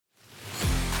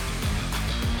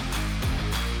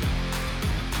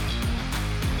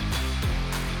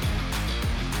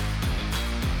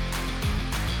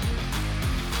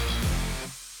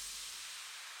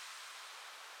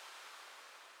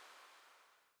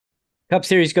Cup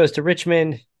Series goes to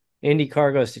Richmond.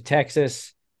 IndyCar goes to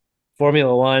Texas.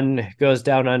 Formula One goes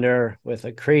down under with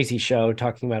a crazy show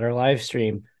talking about our live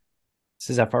stream.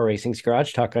 This is FR Racing's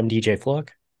Garage Talk. I'm DJ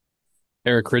Flock.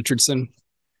 Eric Richardson.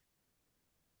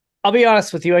 I'll be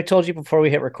honest with you. I told you before we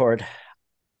hit record.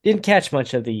 Didn't catch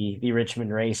much of the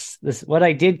Richmond race. This what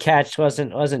I did catch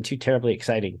wasn't too terribly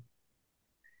exciting.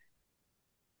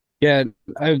 Yeah,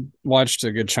 I watched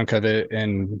a good chunk of it,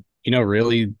 and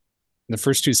really, the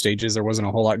first two stages there wasn't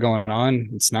a whole lot going on.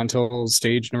 It's not until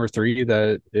stage number three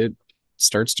that it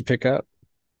starts to pick up,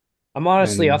 I'm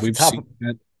honestly and off the we've seen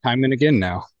that time and again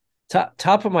now.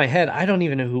 top of my head. I don't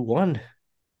even know who won.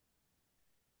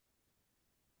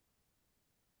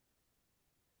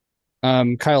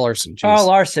 Kyle Larson, Oh, geez,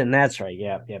 Larson. That's right.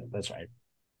 Yeah, that's right.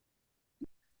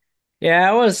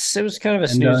 Yeah, it was kind of a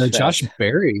and snooze Josh fest.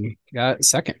 Berry got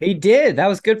second. He did. That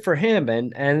was good for him,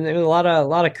 and it was a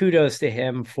lot of kudos to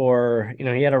him for he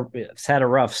had a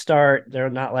rough start. They're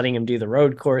not letting him do the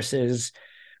road courses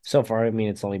so far. I mean,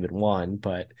 it's only been one,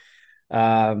 but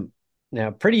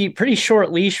now pretty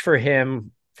short leash for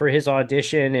him for his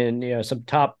audition and some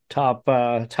top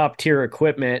tier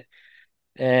equipment.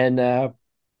 And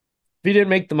if he didn't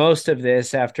make the most of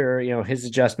this after his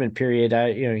adjustment period,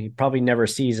 he probably never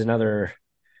sees another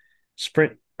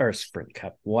sprint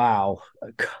cup. Wow.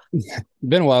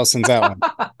 Been a while since that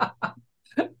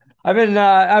one. I've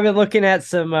been looking at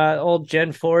some old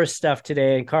Gen 4 stuff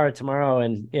today and car tomorrow,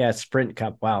 and yeah, Sprint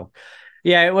Cup. Wow.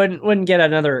 Yeah, it wouldn't get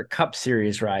another Cup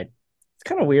Series ride. It's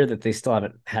kind of weird that they still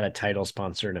haven't had a title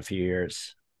sponsor in a few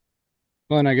years.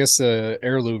 Well, and I guess the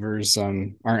air louvers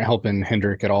aren't helping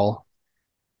Hendrick at all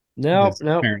Nope, because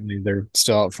nope. apparently they're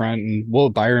still out front, and Will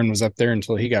Byron was up there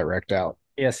until he got wrecked out.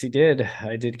 Yes, he did.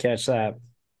 I did catch that.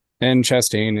 And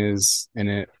Chastain is in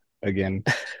it again.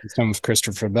 Some of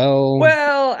Christopher Bell.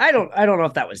 Well, I don't know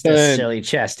if that was But necessarily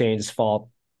Chastain's fault.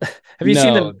 Have you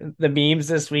seen no, the memes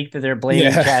this week that they're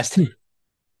blaming yeah, Chastain?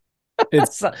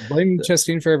 it's So, blame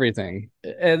Chastain for everything.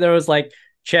 and there was like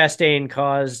Chastain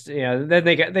caused, then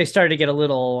they started to get a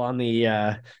little on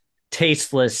the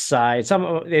tasteless side.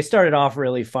 Some they started off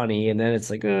really funny, and then it's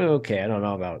like, oh, okay, I don't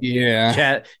know about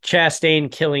Yeah,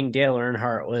 Chastain killing Dale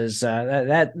Earnhardt was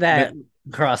but that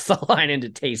crossed the line into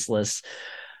tasteless.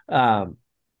 Um,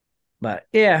 but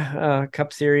yeah,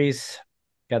 Cup Series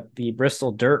got the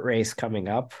Bristol Dirt Race coming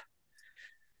up,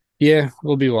 yeah,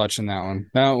 we'll be watching that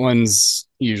one. That one's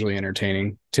usually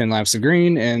entertaining. 10 laps of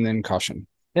green and then caution.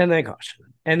 and then caution.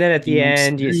 And then at 10 the laps of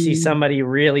end, you see green. somebody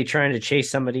really trying to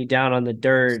chase somebody down on the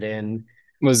dirt, and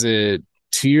Was it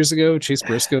 2 years ago? Chase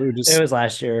Briscoe it just was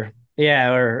last year.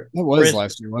 Yeah, or that was Bris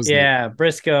last year, wasn't it? yeah,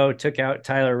 Briscoe took out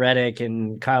Tyler Reddick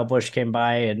and Kyle Busch came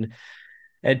by and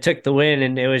took the win,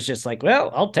 and it was just like,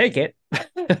 well, I'll take it.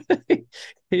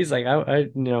 He's like, I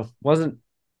wasn't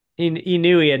he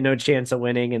knew he had no chance of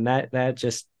winning, and that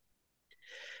just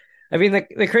I mean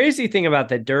the crazy thing about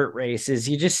the dirt race is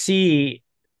you just see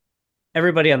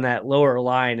everybody on that lower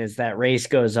line as that race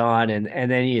goes on,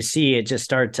 and then you see it just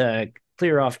start to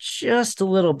clear off just a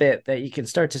little bit that you can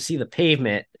start to see the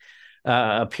pavement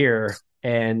appear.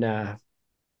 And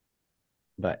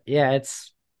but yeah,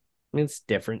 it's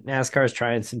different. NASCAR's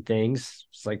trying some things,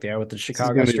 just like they are with the This is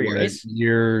Chicago gonna be Street what, Race.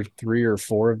 year 3 or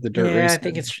 4 of the dirt Yeah, race I now?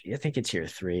 think it's year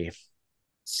three.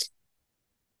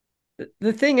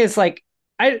 The thing is, like,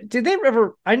 I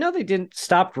know they didn't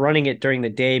stop running it during the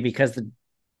day because the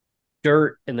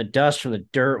dirt and the dust from the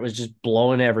dirt was just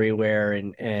blowing everywhere,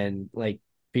 and like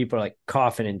people are like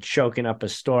coughing and choking up a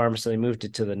storm, so they moved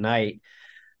it to the night.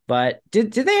 But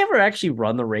did they ever actually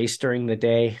run the race during the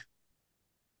day?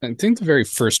 I think the very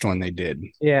first one they did.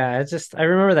 Yeah, it's just I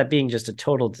remember that being just a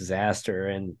total disaster,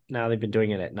 and now they've been doing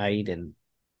it at night. And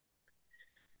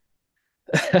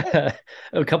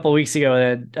a couple of weeks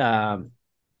ago,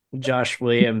 Josh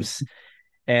Williams,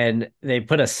 and they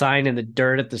put a sign in the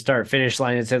dirt at the start finish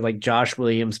line and said like Josh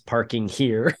Williams parking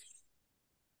here.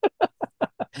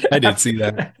 I did after, see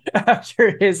that.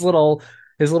 after his little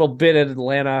bit at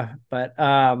Atlanta. But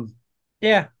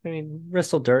yeah, I mean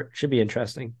Bristol Dirt should be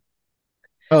interesting.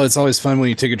 Oh, it's always fun when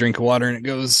you take a drink of water and it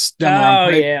goes down the wrong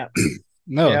Oh pipe. yeah.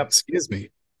 No, Yep. excuse me.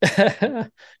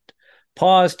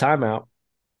 Pause, timeout.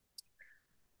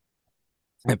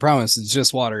 I promise it's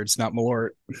just water. It's not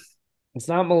Malort. It's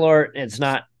not Malort, it's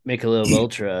not Michelob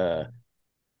Ultra.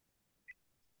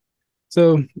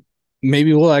 So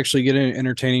maybe we'll actually get an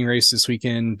entertaining race this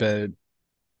weekend, but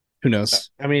who knows?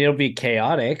 I mean, it'll be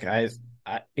chaotic.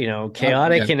 Yeah,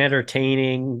 Chaotic and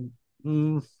entertaining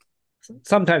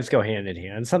sometimes go hand in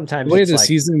hand. the Sometimes way it's the like,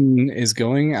 season is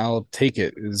going, I'll take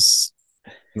it. Is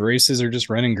the races are just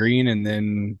running green, and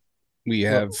then we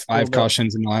well, have well, five well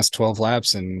cautions in the last 12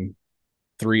 laps, and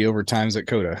 3 overtimes at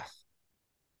Coda.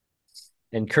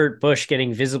 And Kurt Busch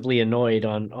getting visibly annoyed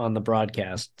on the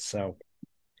broadcast. So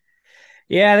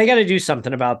yeah, they got to do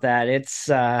something about that. It's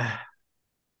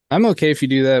I'm okay if you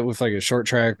do that with like a short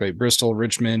track like Bristol,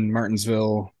 Richmond,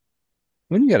 Martinsville.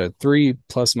 When you got a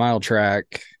 3+ mile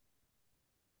track,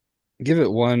 give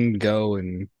it one go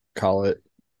and call it.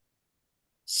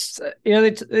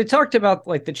 they talked about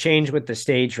like the change with the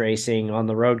stage racing on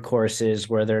the road courses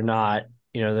where they're not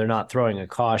throwing a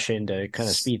caution to kind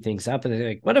of speed things up, and they're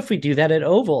like, what if we do that at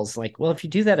ovals? Like, well, if you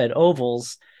do that at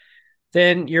ovals,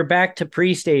 then you're back to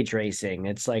pre-stage racing.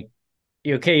 It's like,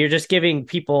 okay, you're just giving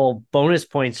people bonus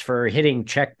points for hitting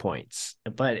checkpoints,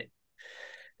 but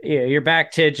you're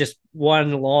back to just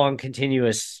one long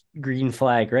continuous green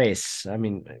flag race. I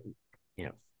mean, you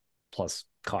know, plus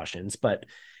cautions, but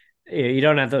you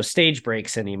don't have those stage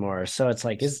breaks anymore. So it's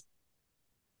like, is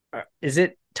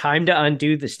it time to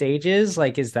undo the stages?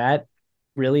 Like, is that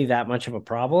really that much of a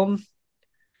problem?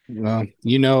 Well,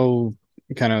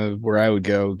 kind of where I would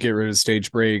go. Get rid of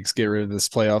stage breaks, get rid of this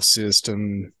playoff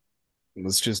system.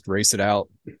 Let's just race it out.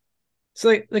 So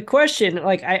like, the question,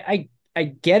 like, I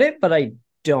get it, but I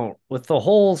don't. With the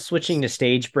whole switching to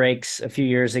stage breaks a few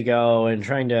years ago and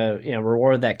trying to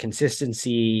reward that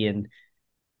consistency, and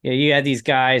you had these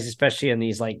guys, especially on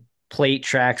these like plate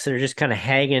tracks, that are just kind of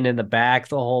hanging in the back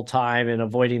the whole time and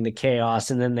avoiding the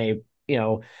chaos, and then they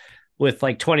with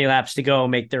like 20 laps to go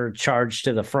make their charge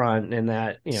to the front, and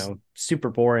that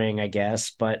super boring, I guess.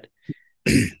 But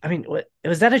I mean,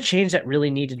 was that a change that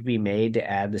really needed to be made to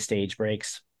add the stage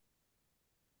breaks?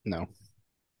 No.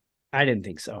 I didn't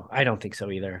think so. I don't think so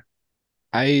either.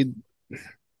 I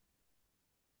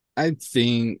I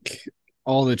think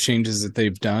all the changes that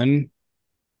they've done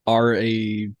are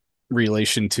a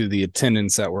relation to the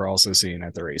attendance that we're also seeing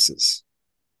at the races.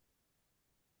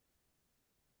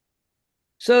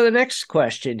 So the next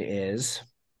question is,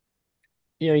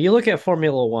 you look at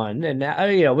Formula One, and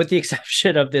now, with the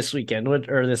exception of this weekend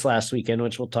or this last weekend,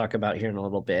 which we'll talk about here in a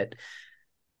little bit,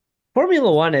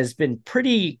 Formula One has been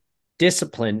pretty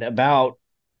disciplined about,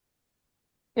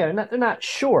 they're not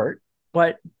short,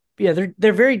 but they're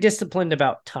very disciplined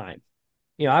about time.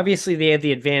 Obviously they have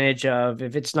the advantage of,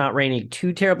 if it's not raining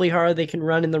too terribly hard, they can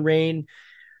run in the rain.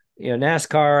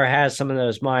 NASCAR has some of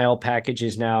those mile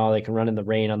packages now. They can run in the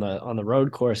rain on the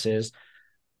road courses.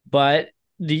 But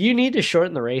do you need to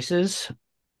shorten the races?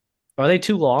 Are they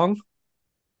too long?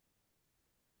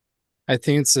 I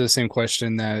think it's the same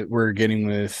question that we're getting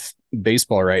with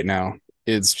baseball right now.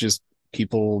 It's just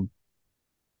people,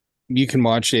 you can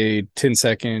watch a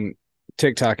 10-second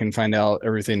TikTok and find out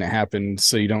everything that happened.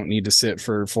 So you don't need to sit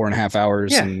for 4.5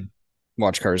 hours Yeah. and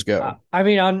watch cars go. I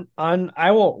mean, on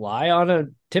I won't lie, on a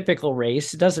typical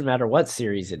race, it doesn't matter what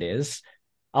series it is.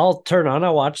 I'll turn on,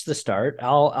 I'll watch the start.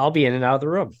 I'll be in and out of the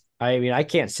room. I mean, I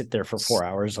can't sit there for 4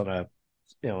 hours on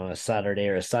a Saturday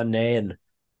or a Sunday and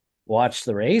watch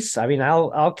the race. I mean,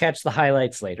 I'll catch the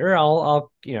highlights later.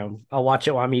 I'll watch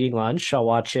it while I'm eating lunch. I'll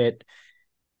watch it,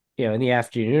 in the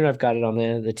afternoon. I've got it on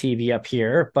the TV up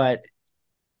here. But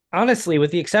honestly, with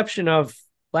the exception of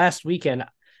last weekend,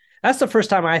 that's the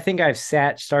first time I think I've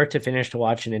sat start to finish to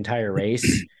watch an entire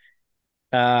race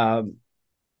um,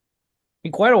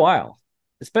 in quite a while.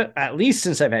 It's been at least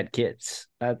since I've had kids.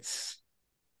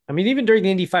 I mean, even during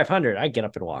the Indy 500, I get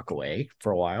up and walk away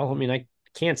for a while. I mean, I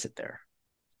can't sit there,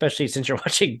 especially since you're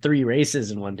watching 3 races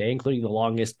in one day, including the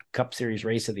longest Cup Series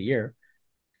race of the year.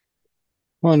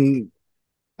 Well, and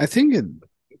I think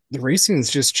the racing's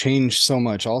just changed so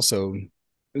much also.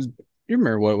 You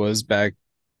remember what it was back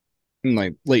in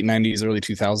like late 90s, early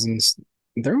 2000s?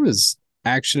 There was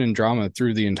action and drama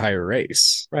through the entire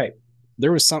race. Right.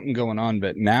 There was something going on,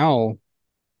 but now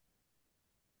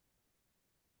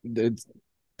they're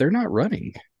not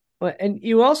running. Well, and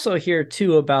you also hear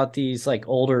too about these like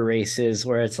older races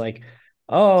where it's like,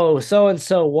 oh, so and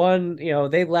so won,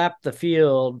 they lapped the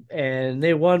field and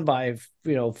they won by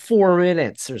 4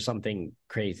 minutes or something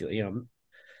crazy,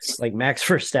 like Max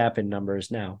Verstappen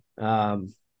numbers now.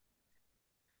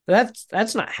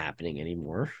 That's not happening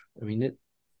anymore. I mean,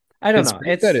 I don't It's know.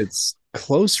 great that it's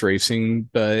close racing,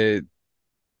 but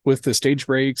with the stage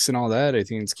breaks and all that, I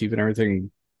think it's keeping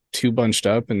everything too bunched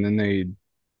up, and then they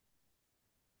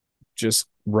just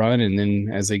run, and then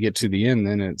as they get to the end,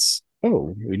 then it's,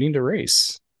 oh, we need to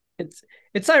race. it's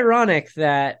it's ironic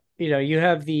that you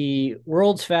have the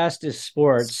world's fastest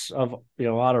sports of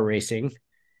auto racing,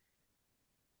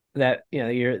 that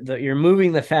you're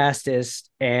moving the fastest,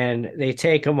 and they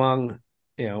take among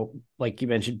like you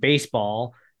mentioned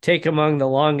baseball, take among the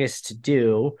longest to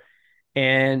do,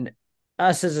 and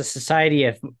us as a society,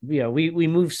 if we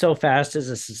move so fast as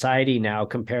a society now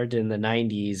compared to in the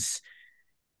 90s,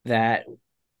 that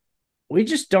we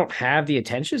just don't have the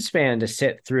attention span to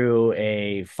sit through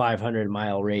a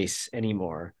 500-mile race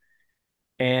anymore.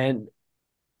 And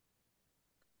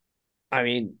I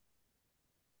mean,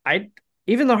 I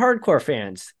even the hardcore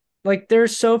fans, like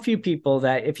there's so few people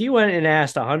that if you went and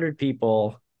asked 100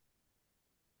 people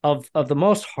of the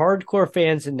most hardcore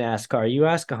fans in NASCAR, you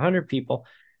ask 100 people,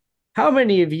 how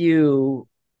many of you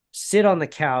sit on the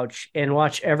couch and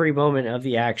watch every moment of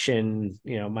the action,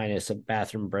 minus a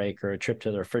bathroom break or a trip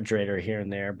to the refrigerator here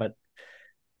and there, but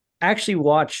actually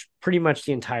watch pretty much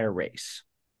the entire race?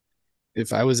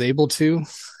 If I was able to,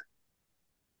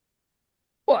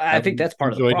 Well, I I think would that's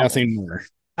part of the enjoy problem. nothing more.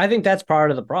 I think that's part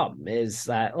of the problem is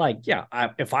that, like, yeah,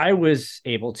 if I was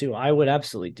able to, I would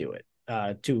absolutely do it.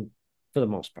 For the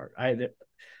most part,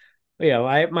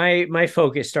 my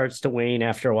focus starts to wane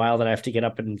after a while that I have to get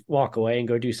up and walk away and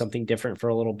go do something different for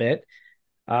a little bit.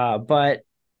 But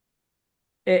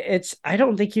it's I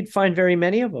don't think you'd find very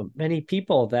many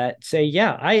people that say,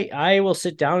 yeah, I will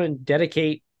sit down and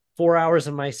dedicate 4 hours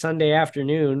of my Sunday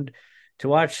afternoon to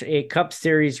watch a Cup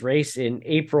Series race in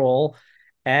April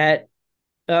at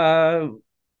uh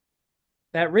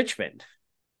at Richmond.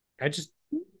 I just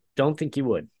don't think you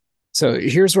would. So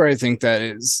here's where I think that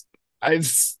is.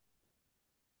 I've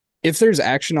If there's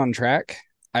action on track,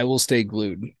 I will stay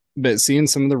glued. But seeing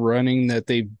some of the running that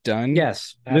they've done,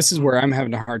 Yes. this is where I'm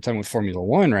having a hard time with Formula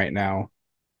One right now.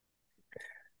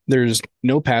 There's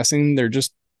no passing. They're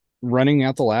just running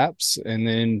out the laps and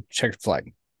then check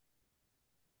flag.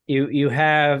 You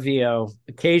have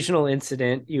occasional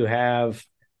incident. You have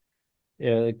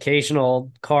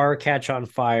occasional car catch on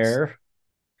fire.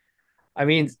 I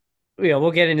mean,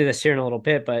 we'll get into this here in a little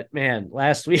bit, but man,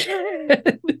 last week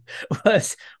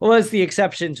was the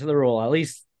exception to the rule, at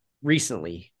least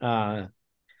recently. And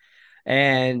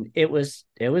it was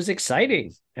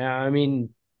exciting. I mean,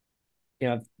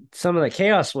 some of the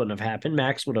chaos wouldn't have happened.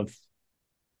 Max would have,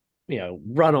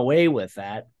 run away with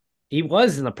that. He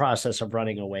was in the process of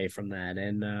running away from that,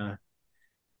 and you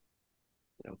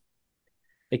know,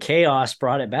 the chaos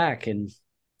brought it back. And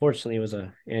fortunately, it was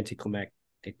a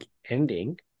anticlimactic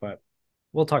ending. But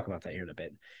we'll talk about that here in a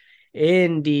bit.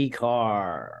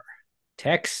 IndyCar,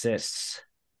 Texas.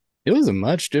 It was a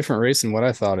much different race than what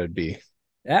I thought it'd be.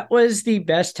 That was the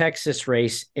best Texas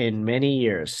race in many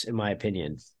years, in my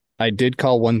opinion. I did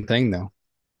call one thing though.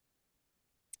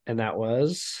 And that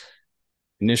was,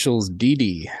 Initials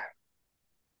DD.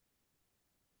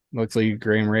 Luckily,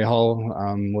 Graham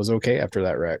Rahal was okay after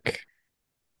that wreck.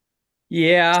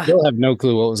 yeah, Still have no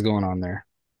clue what was going on there.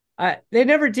 they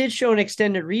never did show an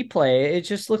extended replay. It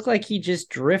just looked like he just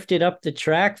drifted up the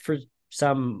track for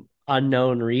some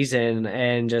unknown reason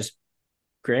and just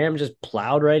Graham just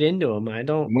plowed right into him. I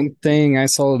don't. One thing I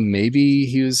saw, maybe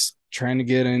he was trying to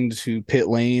get into pit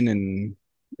lane and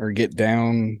or get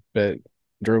down, but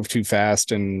drove too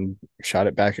fast and shot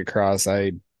it back across.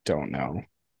 I don't know.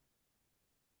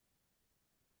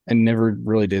 I never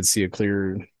really did see a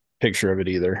clear picture of it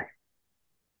either.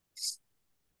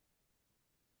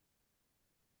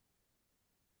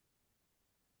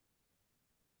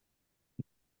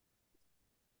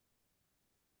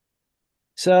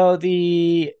 So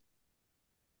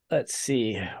let's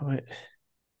see. I'm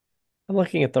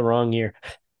looking at the wrong year.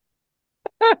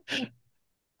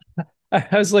 I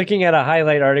was looking at a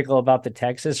highlight article about the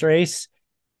Texas race,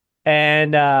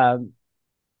 and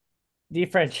the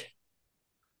French,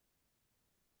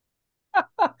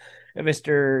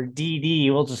 Mr.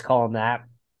 DD, we'll just call him that.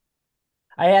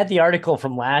 I had the article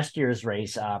from last year's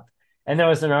race up, and there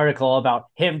was an article about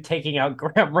him taking out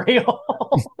Graham Rahal,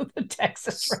 the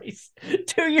Texas race,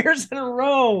 2 years in a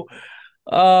row.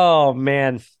 Oh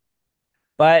man!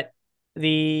 But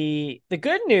the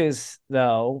good news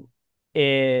though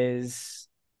is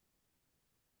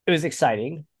it was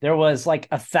exciting. There was like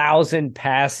 1,000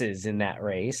 passes in that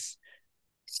race.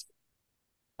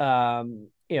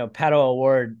 Pato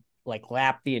Award like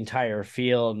lapped the entire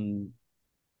field and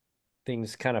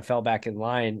things kind of fell back in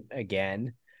line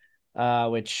again,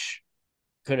 which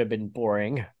could have been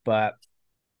boring. But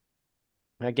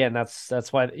again,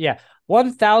 that's why, yeah,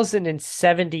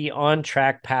 1,070 on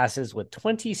track passes with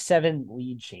 27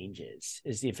 lead changes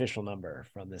is the official number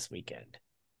from this weekend.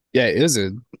 Yeah, it was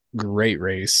a great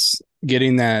race.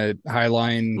 Getting that high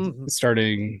line Mm-hmm.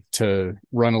 starting to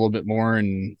run a little bit more,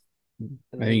 and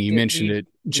I think you The, mentioned the it,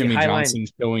 the Jimmy highline, Johnson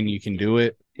showing you can do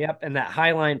it. yep, and that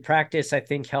highline practice I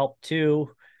think helped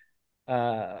too.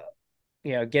 Uh,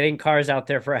 getting cars out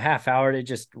there for a half hour to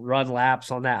just run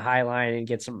laps on that high line and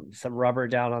get some rubber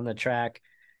down on the track.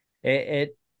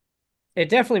 It it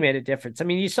definitely made a difference. I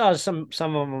mean, you saw some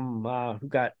of them who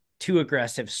got too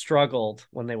aggressive struggled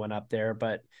when they went up there,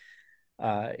 but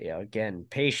again,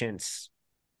 patience.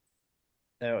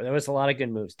 There was a lot of good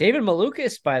moves. David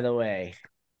Malukas, by the way,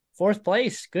 fourth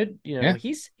place. Good. Yeah,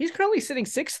 He's currently sitting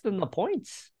sixth in the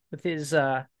points with his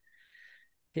HMD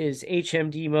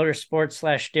Motorsports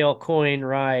slash Dale Coyne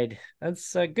ride.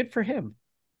 That's good for him.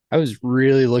 I was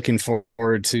really looking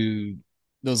forward to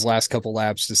those last couple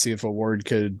laps to see if a Ward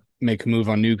could make a move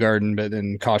on New Garden, but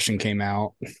then caution came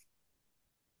out.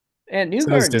 And So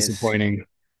that was disappointing.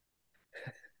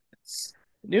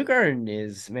 Newgarden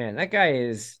is man. That guy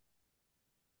is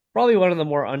probably one of the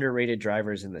more underrated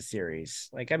drivers in the series.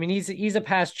 Like, I mean, he's a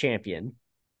past champion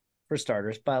for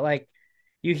starters, but like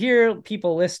you hear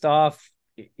people list off,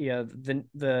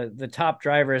 the top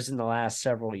drivers in the last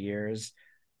several years,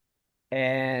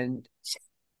 and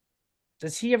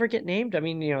does he ever get named? I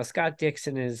mean, Scott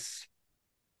Dixon is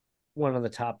one of the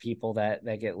top people that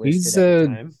get listed He's every a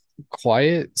time.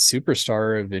 quiet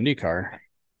superstar of IndyCar,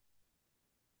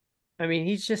 I mean,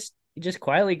 he just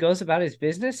quietly goes about his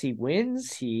business. He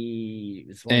wins.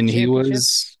 He's won and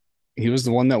championships. he was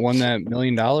the one that won that $1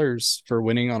 million for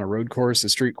winning on a road course, a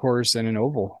street course, and an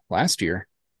oval last year.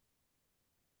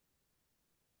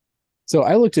 So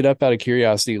I looked it up out of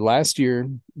curiosity. Last year,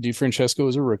 DeFrancesco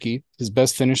was a rookie. His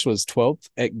best finish was 12th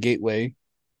at Gateway,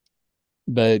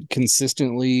 but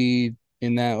consistently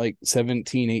in that like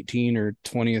 17, 18, or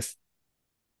 20th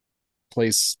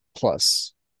place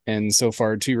plus. And so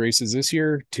far, two races this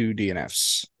year, two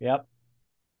DNFs. Yep.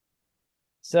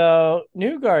 So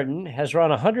Newgarden has run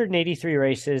 183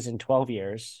 races in 12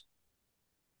 years,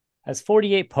 has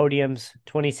 48 podiums,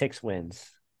 26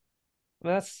 wins.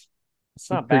 Well, that's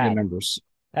not Pretty good bad. numbers.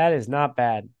 That is not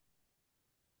bad.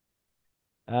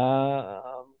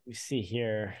 We see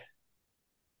here.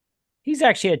 He's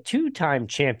actually a two-time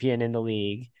champion in the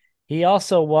league. He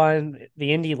also won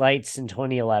the Indy Lights in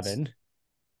 2011.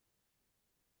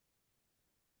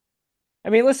 I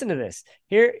mean, listen to this.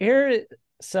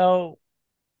 So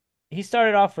he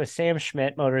started off with Sam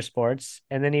Schmidt Motorsports,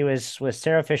 and then he was with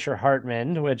Sarah Fisher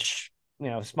Hartman, which,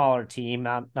 smaller team,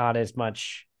 not as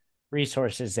much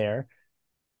resources there.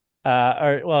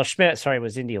 Or well, Schmidt, sorry,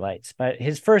 was Indy Lights, but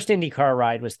his first IndyCar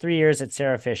ride was 3 years at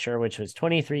Sarah Fisher, which was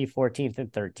 23, 14th,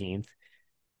 and 13th.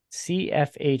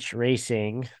 CFH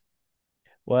Racing it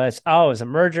was a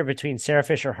merger between Sarah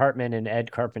Fisher Hartman and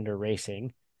Ed Carpenter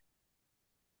Racing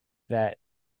that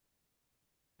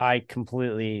I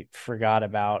completely forgot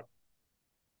about.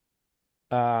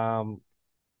 Um,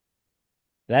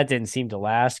 that didn't seem to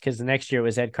last because the next year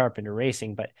was Ed Carpenter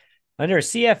Racing, but under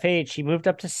CFH, he moved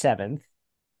up to seventh.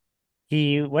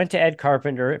 He went to Ed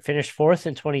Carpenter, finished fourth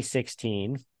in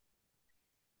 2016.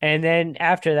 And then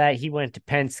after that, he went to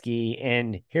Penske.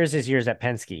 And here's his years at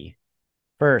Penske: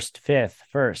 first, fifth,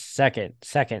 first, second,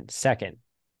 second, second.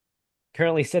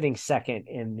 Currently sitting second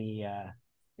in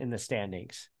the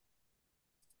standings.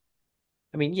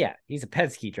 I mean, yeah, he's a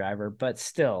Penske driver, but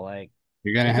still, like,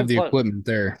 You're going to you have can the plug. equipment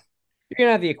there. You're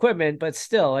gonna have the equipment, but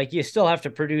still, like, you still have to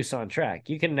produce on track.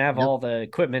 You can have Yep. all the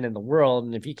equipment in the world,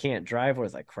 and if you can't drive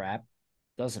worth a crap,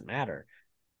 doesn't matter.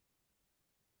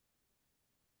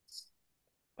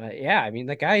 But yeah, I mean,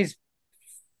 the guy's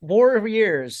 4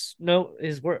 years. No,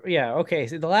 his work. Yeah, okay.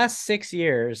 So the last 6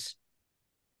 years,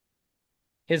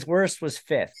 his worst was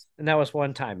fifth, and that was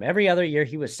one time. Every other year,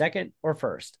 he was second or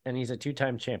first, and he's a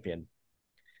two-time champion.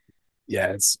 Yeah,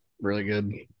 it's really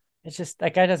good. It's just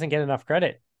that guy doesn't get enough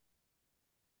credit.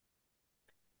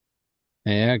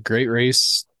 Yeah, great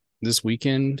race this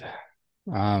weekend.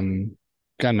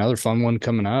 Got another fun one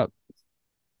coming up.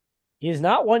 He has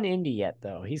not won Indy yet,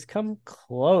 though. He's come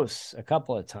close a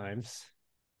couple of times.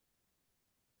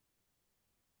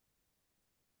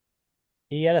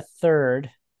 He had a third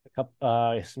a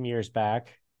couple some years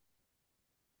back.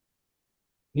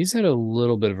 He's had a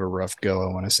little bit of a rough go,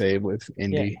 I want to say, with Yeah.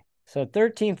 Indy. So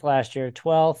 13th last year,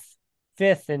 12th,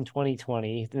 5th in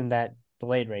 2020, in that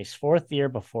delayed race, fourth the year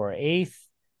before, 8th,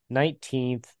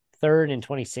 19th, third in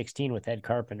 2016 with Ed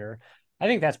Carpenter. I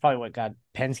think that's probably what got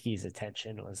Penske's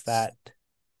attention was that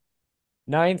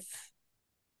ninth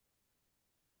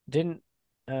didn't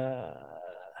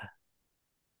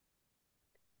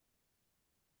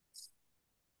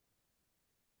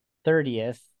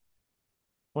 30th,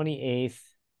 28th,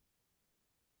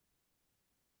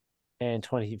 and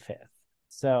 25th.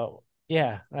 So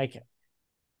yeah, like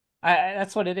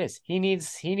that's what it is. He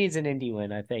needs an indie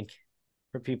win, I think,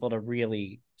 for people to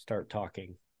really start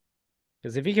talking.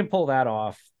 Because if he can pull that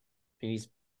off, he's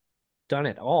done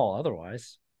it all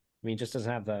otherwise. I mean, he just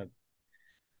doesn't have the.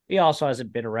 He also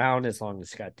hasn't been around as long as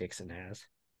Scott Dixon has.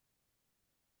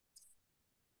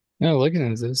 No, looking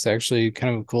at this, actually,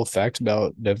 kind of a cool fact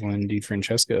about Devlin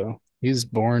DeFrancesco. He was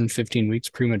born 15 weeks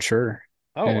premature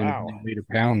Oh and wow. only weighed a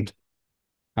pound.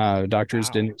 Doctors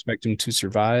didn't Wow. expect him to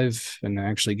survive and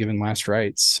actually given last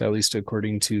rites, at least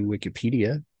according to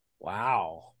Wikipedia.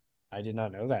 Wow. I did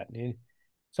not know that, dude.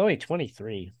 It's only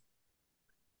 23.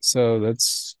 So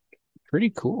that's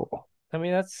pretty cool. I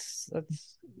mean, that's I'm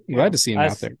glad to see him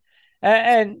out us. there.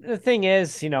 And the thing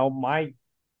is, my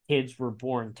kids were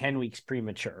born 10 weeks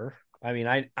premature. I mean,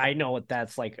 I know what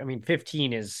that's like. I mean,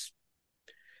 15 is,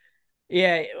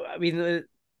 yeah. I mean,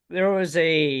 there was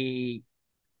I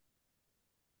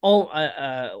don't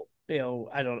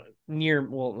near,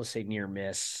 well, let's say near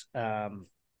miss,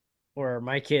 where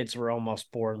my kids were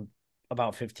almost born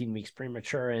about 15 weeks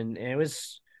premature, and it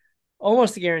was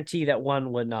almost a guarantee that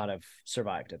one would not have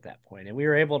survived at that point. And we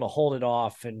were able to hold it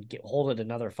off and hold it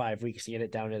another 5 weeks to get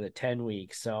it down to the 10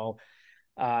 weeks. So,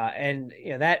 and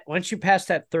that once you pass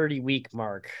that 30-week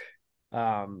mark,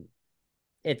 um,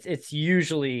 it's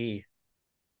usually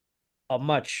a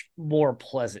much more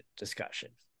pleasant discussion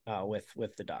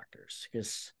with the doctors,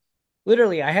 because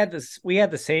literally we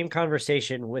had the same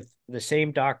conversation with the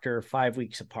same doctor 5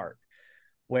 weeks apart,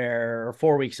 where or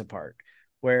 4 weeks apart,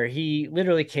 where he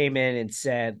literally came in and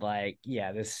said, like,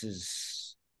 yeah, this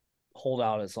is, hold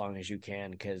out as long as you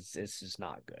can because this is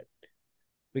not good.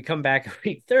 We come back at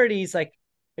week 30, he's like,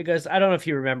 it goes, I don't know if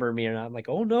you remember me or not. I'm like,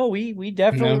 oh no, we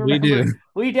definitely No, we do. remember,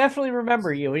 we definitely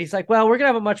remember you. And he's like, well, we're gonna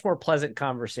have a much more pleasant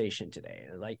conversation today.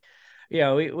 And like,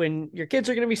 when your kids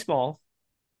are gonna be small,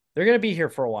 they're gonna be here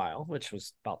for a while, which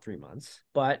was about 3 months,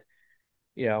 but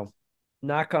you know,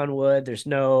 knock on wood, there's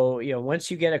no, once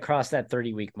you get across that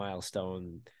 30-week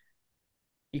milestone,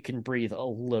 you can breathe a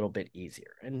little bit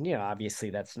easier. And, obviously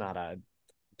that's not a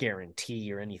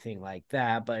guarantee or anything like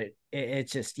that, but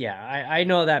it's just, yeah, I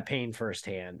know that pain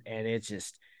firsthand. And it's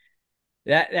just,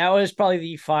 that was probably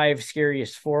the 4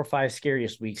 or 5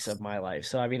 scariest weeks of my life.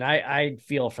 So, I mean, I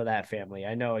feel for that family.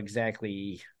 I know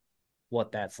exactly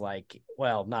what that's like.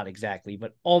 Well, not exactly,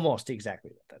 but almost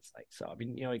exactly what that's like. So, I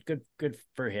mean, good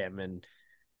for him. And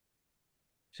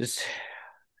just,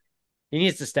 he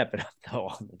needs to step it up though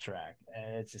on the track.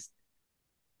 And it's just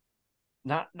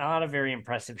not a very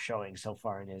impressive showing so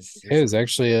far in It his was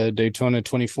actually a Daytona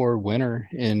 24 winner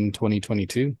in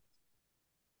 2022.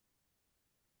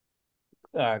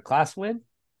 class win.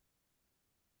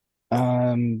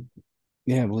 Um,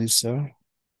 yeah, I believe so.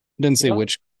 Didn't He say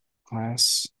which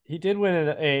class. he did win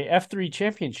a F3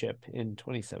 championship in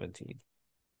 2017.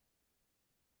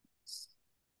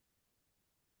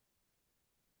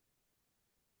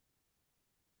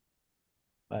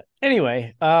 But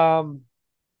anyway,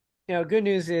 good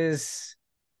news is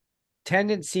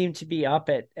attendance seemed to be up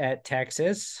at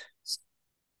Texas.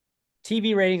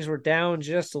 TV ratings were down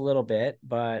just a little bit,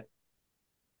 but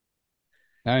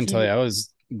I didn't tell you, TV, I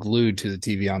was glued to the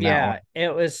TV on that yeah,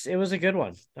 one. it was a good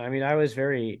one. I mean, I was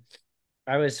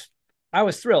I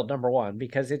was thrilled, number one,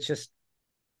 because it's just,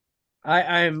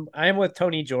 I'm with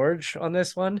Tony George on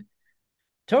this one.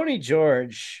 Tony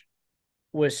George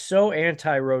was so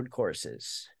anti road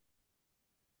courses.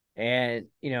 And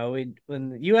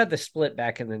when you had the split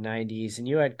back in the 90s and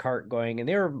you had kart going and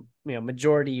they were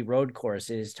majority road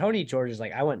courses, Tony George is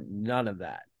like, I want none of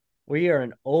that. We are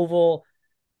an oval.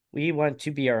 We want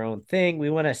to be our own thing. We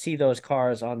want to see those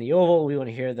cars on the oval. We want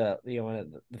to hear the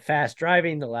fast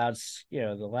driving, the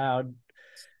loud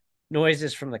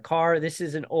noises from the car. This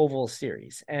is an oval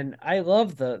series, and I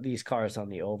love these cars on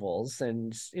the ovals.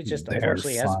 And it just They're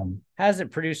unfortunately fun.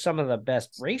 hasn't produced some of the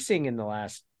best racing in the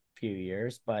last few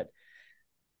years. But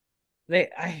they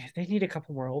need a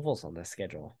couple more ovals on this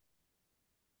schedule.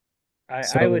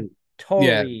 I would So,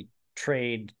 yeah, totally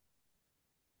trade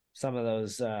some of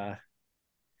those.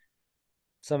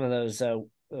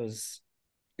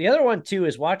 The other one too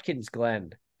is Watkins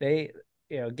Glen. They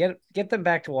get them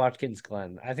back to Watkins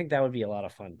Glen. I think that would be a lot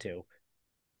of fun too.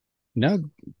 no,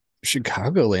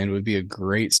 Chicagoland would be a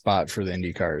great spot for the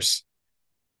Indy cars.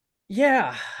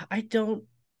 Yeah, I don't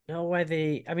know why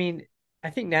I mean, I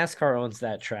think NASCAR owns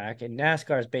that track, and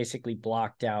NASCAR is basically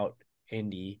blocked out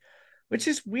Indy, which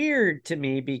is weird to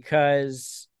me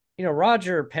because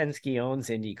Roger Penske owns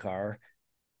IndyCar.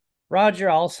 Roger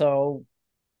also,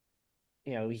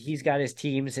 he's got his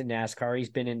teams in NASCAR. He's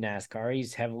been in NASCAR.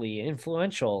 He's heavily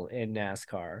influential in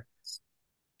NASCAR.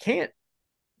 Can't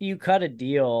you cut a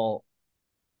deal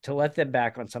to let them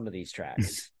back on some of these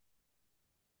tracks?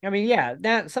 I mean, yeah,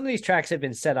 that some of these tracks have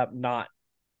been set up not,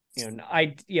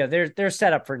 they're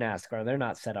set up for NASCAR. They're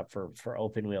not set up for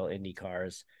open wheel Indy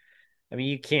cars. I mean,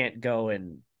 you can't go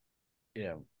and,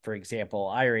 for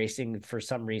example, iRacing for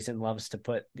some reason loves to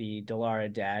put the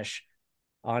Delara dash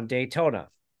on Daytona.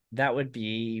 That would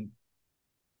be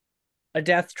a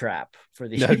death trap for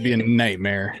the That would be a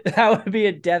nightmare. that would be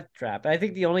a death trap. I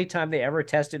think the only time they ever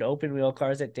tested open wheel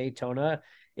cars at Daytona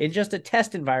in just a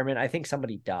test environment, I think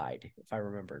somebody died, if I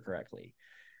remember correctly.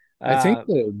 I think Uh,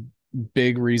 the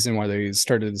big reason why they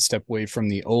started to step away from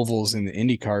the ovals in the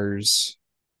Indy cars,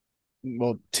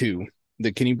 well, two,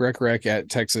 the Kenny Breckrek at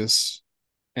Texas,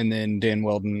 and then Dan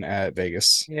Weldon at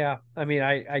Vegas. yeah, I mean,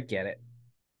 I get it,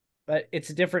 but it's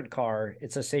a different car.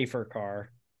 It's a safer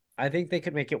car. I think they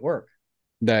could make it work.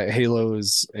 That halo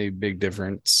is a big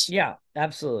difference. Yeah,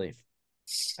 absolutely.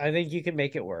 I think you can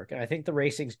make it work. I think the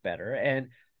racing's better. And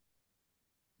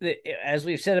as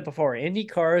we've said it before,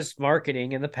 IndyCar's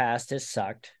marketing in the past has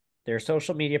sucked. Their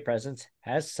social media presence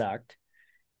has sucked.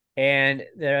 And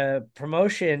the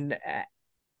promotion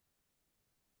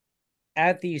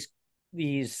at these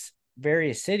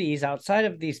various cities outside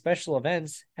of these special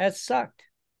events has sucked.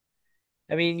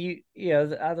 I mean,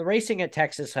 the racing at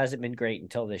Texas hasn't been great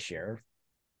until this year.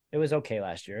 It was okay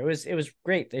last year. It was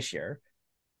great this year.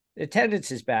 The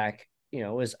attendance is back.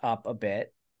 Was up a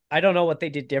bit. I don't know what they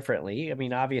did differently. I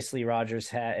mean, obviously Rogers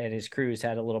had and his crews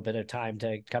had a little bit of time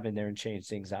to come in there and change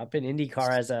things up. And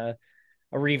IndyCar has a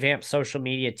revamped social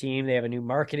media team. They have a new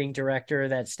marketing director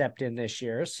that stepped in this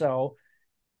year. So,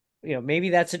 maybe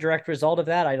that's a direct result of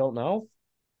that. I don't know.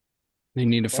 They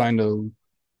need to But find a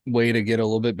way to get a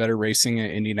little bit better racing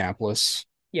at Indianapolis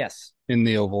yes. in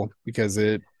the oval because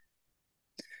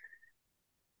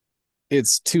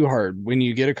it's too hard. When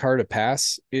you get a car to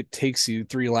pass, it takes you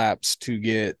 3 laps to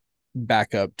get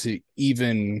back up to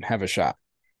even have a shot.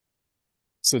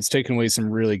 So it's taken away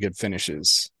some really good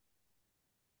finishes.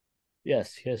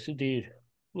 Yes, yes, indeed.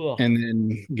 Ugh. And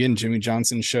then again, Jimmy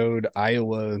Johnson showed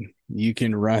Iowa you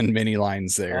can run many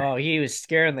lines there. Oh, he was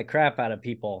scaring the crap out of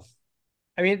people.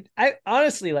 I mean, I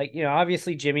honestly like,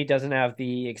 obviously Jimmy doesn't have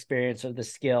the experience or the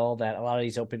skill that a lot of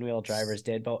these open wheel drivers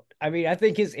did, but I mean, I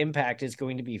think his impact is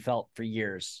going to be felt for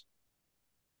years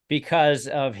because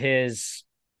of his,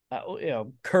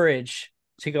 courage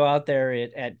to go out there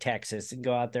at Texas and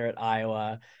go out there at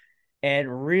Iowa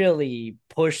and really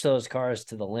push those cars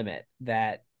to the limit.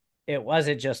 That it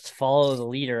wasn't just follow the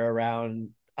leader around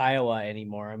Iowa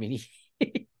anymore. I mean,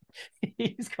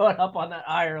 he's going up on that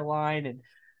higher line and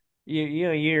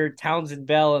you're Townsend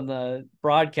Bell in the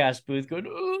broadcast booth going,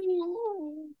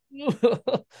 ooh.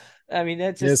 I mean,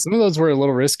 that's Yeah, just some of those were a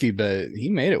little risky, but he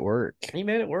made it work. he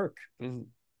made it work. And,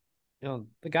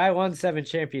 the guy won 7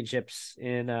 championships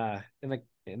in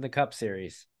the Cup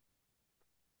Series.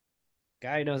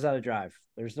 Guy knows how to drive.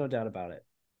 There's no doubt about it.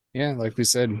 Yeah, like we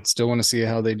said, still want to see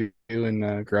how they do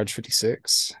in Garage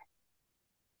 56.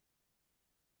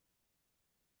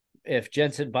 If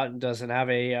Jensen Button doesn't have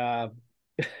a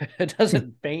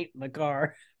doesn't faint in the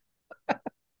car.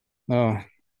 Oh,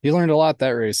 he learned a lot that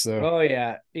race, though. Oh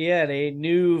yeah, he had a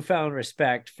newfound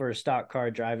respect for stock car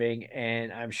driving,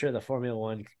 and I'm sure the Formula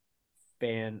One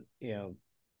fan,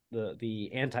 the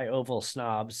anti-oval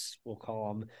snobs, we'll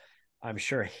call them, I'm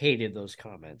sure hated those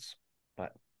comments.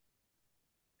 But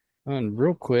And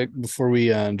real quick, before we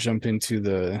jump into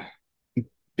the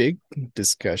big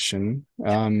discussion,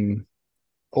 open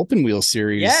wheel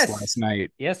series last yes,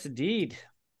 night yes, indeed.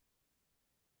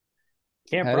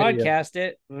 Can't had a broadcast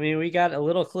it. I mean, we got a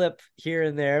little clip here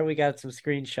and there. We got some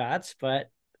screenshots, but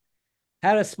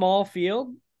had a small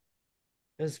field.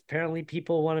 Because apparently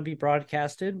people want to be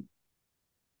broadcasted.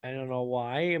 I don't know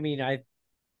why. I mean,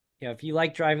 if you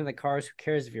like driving the cars, who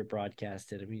cares if you're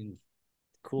broadcasted? I mean,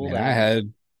 cool man, to I have.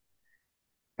 had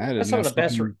I had That's some of enough the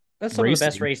best. fun That's some of the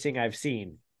best racing. racing I've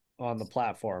seen on the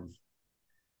platform.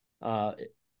 Uh,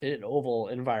 in an oval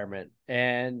environment,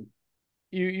 and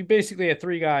you basically have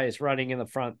 3 guys running in the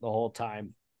front the whole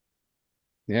time,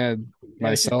 Yeah, and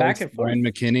it's just myself, back and forth. Brian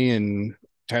McKinney, and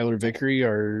Tyler Vickery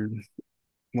are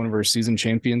one of our season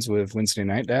champions with Wednesday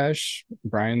Night Dash.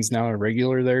 Brian's now a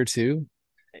regular there too.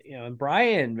 And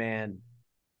Brian, man,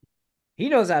 he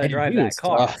knows how to Man, drive he that was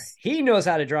tough. car. He knows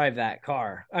how to drive that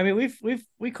car. I mean,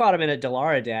 we caught him in a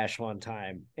Delara Dash one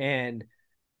time, and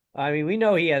I mean, we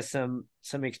know he has some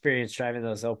experience driving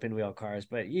those open wheel cars,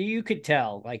 but you could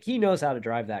tell like he knows how to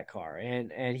drive that car,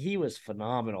 and he was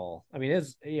phenomenal. I mean,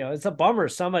 it's a bummer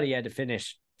somebody had to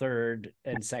finish third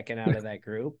and second out of that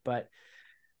group, but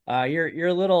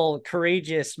your little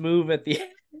courageous move at the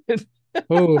end.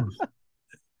 Oh,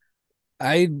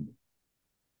 I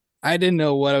I didn't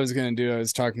know what I was gonna do. I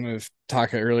was talking with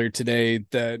Taka earlier today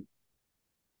that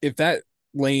if that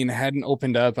lane hadn't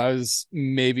opened up, I was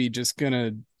maybe just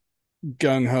gonna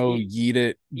gung ho you, yeet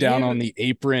it down on you the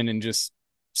apron and just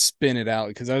spin it out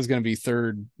because I was gonna be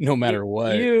third no you matter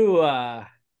what. you I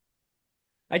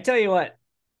tell you what.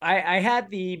 I had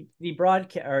the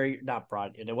broadcast, or not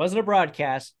broad. It wasn't a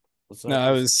broadcast. No,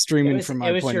 I was It streaming was from it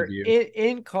my was point of your view.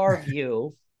 in car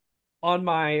view on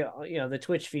my the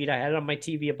Twitch feed. I had it on my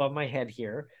TV above my head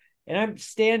here, and I'm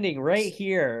standing right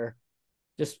here,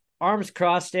 just arms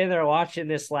crossed, standing there watching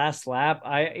this last lap.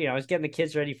 I was getting the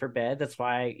kids ready for bed. That's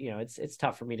why it's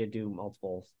tough for me to do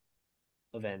multiple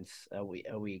events a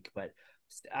week, but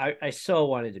I so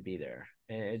wanted to be there,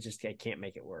 and it just I can't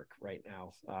make it work right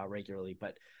now regularly.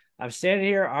 But I'm standing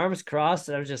here, arms crossed,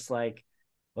 and I'm just like,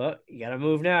 well, you got to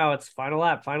move now. It's final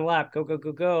lap, go go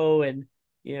go go, and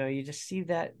you just see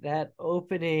that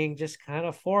opening just kind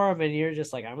of form, and you're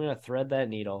just like, I'm gonna thread that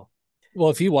needle. Well,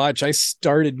 if you watch, I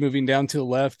started moving down to the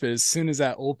left, but as soon as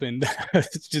that opened,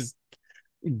 it's just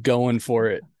going for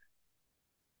it.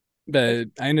 But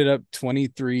I ended up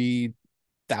 23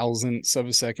 thousandths of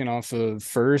a second off of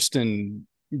first, and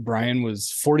Brian was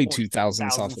 42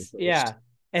 thousandths off of Thousands, first. yeah.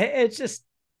 It's just,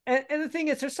 and the thing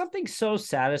is, there's something so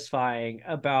satisfying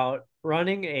about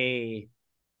running a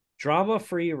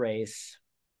drama-free race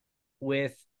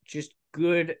with just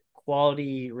good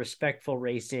quality, respectful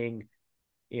racing.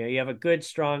 You have a good,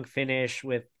 strong finish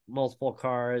with multiple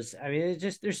cars. I mean, it's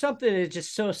just there's something that's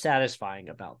just so satisfying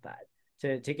about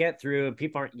that to get through, and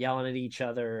people aren't yelling at each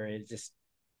other.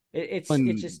 It's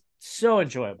When just so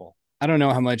enjoyable. I don't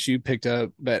know how much you picked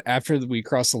up, but after we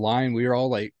crossed the line, we were all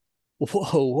like,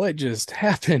 "Whoa, what just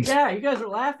happened?" Yeah, you guys are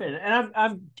laughing,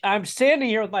 and I'm standing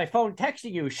here with my phone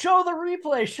texting you, show the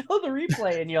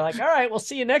replay, and you're like, all right, we'll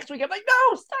see you next week. I'm like,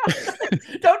 no, stop,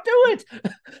 don't do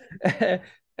it.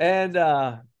 And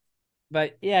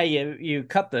but yeah, you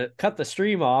cut the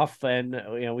stream off,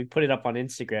 and we put it up on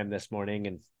Instagram this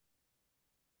morning,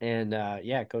 and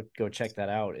yeah, go check that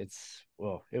out.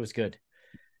 It was good.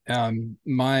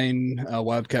 Mine,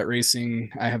 Wildcat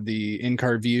Racing, I have the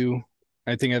in-car view.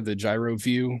 I think I have the gyro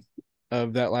view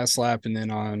of that last lap, and then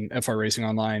on FR Racing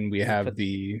Online, we We have put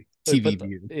the we TV put the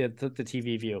view. yeah, the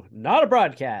TV view, not a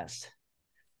broadcast.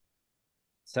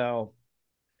 So,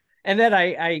 and then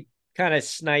I kind of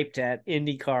sniped at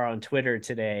IndyCar on Twitter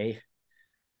today.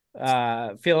 Feel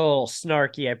a little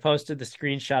snarky. I posted the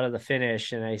screenshot of the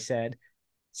finish, and I said,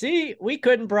 see, we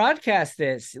couldn't broadcast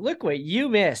this. Look what you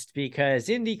missed because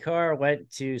IndyCar went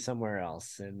to somewhere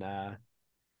else. And I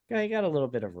got a little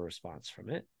bit of a response from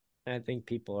it. I think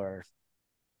people are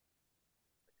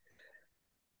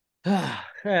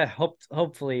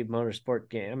hopefully motorsport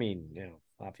game. I mean,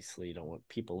 obviously you don't want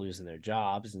people losing their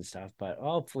jobs and stuff, but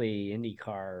hopefully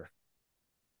IndyCar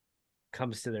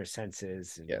comes to their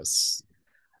senses. And Yes,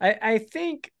 I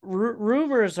think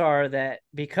rumors are that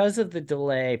because of the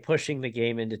delay pushing the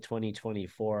game into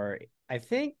 2024, I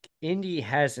think Indy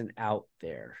has an out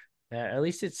there. At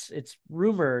least it's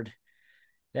rumored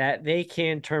that they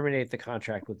can terminate the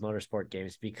contract with Motorsport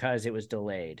Games because it was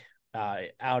delayed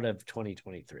out of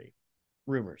 2023.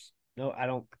 Rumors. No,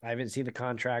 I haven't seen the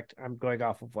contract. I'm going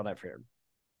off of what I've heard.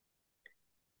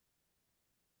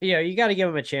 You got to give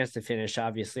them a chance to finish,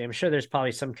 obviously. I'm sure there's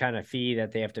probably some kind of fee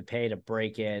that they have to pay to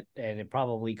break it, and it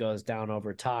probably goes down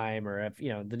over time. Or if,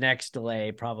 the next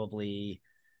delay probably,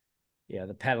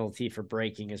 the penalty for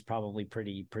breaking is probably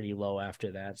pretty low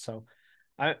after that. So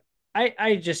I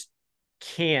I just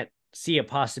can't see a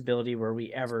possibility where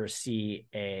we ever see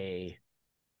a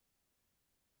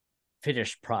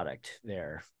finished product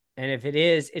there. And if it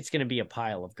is, it's going to be a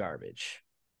pile of garbage.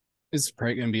 it's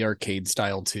probably going to be arcade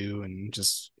style too, and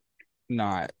just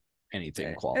not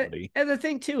anything quality. And the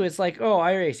thing too is like, oh,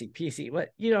 iRacing PC, but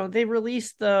they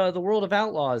released the World of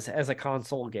Outlaws as a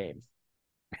console game.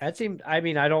 That seemed. I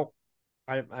mean, I'm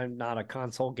not a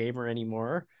console gamer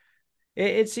anymore.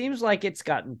 It seems like it's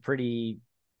gotten pretty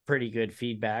good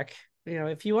feedback.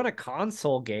 If you want a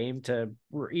console game to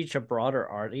reach a broader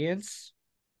audience,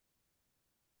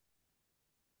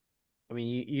 I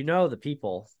mean, the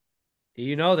people,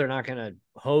 they're not going to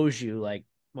hose you like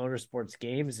Motorsports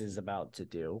Games is about to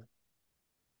do.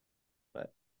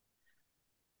 But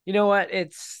you know what?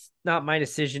 It's not my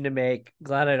decision to make.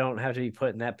 Glad I don't have to be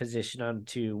put in that position on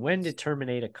to when to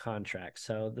terminate a contract.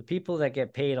 So the people that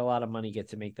get paid a lot of money get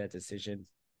to make that decision.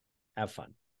 Have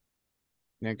fun.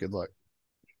 Yeah, good luck.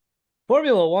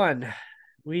 Formula One.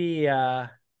 We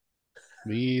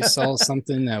We saw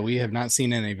something that we have not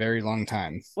seen in a very long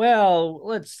time. well,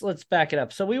 let's back it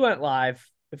up. So we went live.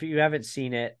 If you haven't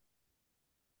seen it,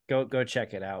 go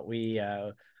check it out. We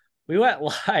went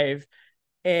live,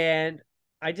 and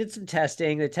I did some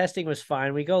testing. The testing was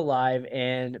fine. We go live,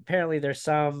 and apparently there's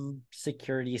some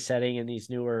security setting in these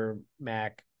newer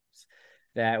Mac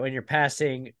that when you're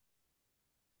passing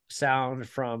sound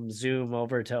from Zoom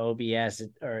over to OBS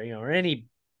or any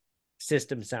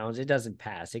system sounds, it doesn't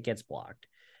pass. It gets blocked.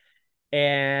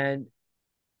 And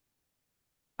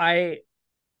I,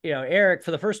 Eric,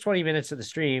 for the first 20 minutes of the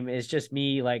stream is just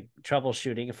me like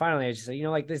troubleshooting. And finally I just say,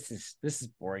 like this is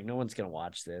boring. No one's gonna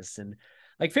watch this. And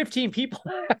like 15 people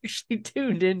actually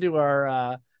tuned into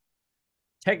our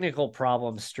technical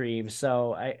problem stream.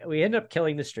 So we end up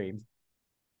killing the stream.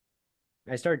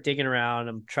 I start digging around.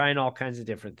 I'm trying all kinds of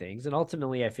different things. And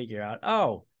ultimately I figure out,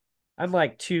 oh, I'm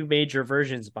like two major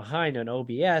versions behind on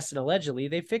OBS. And allegedly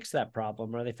they fixed that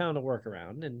problem or they found a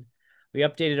workaround. And we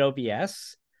updated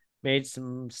OBS, made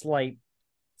some slight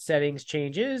settings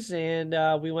changes, and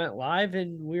we went live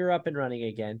and we were up and running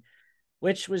again,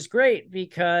 which was great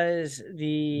because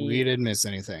We didn't miss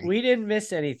anything. we didn't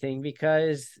miss anything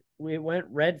because we went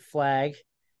red flag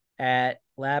at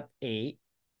lap 8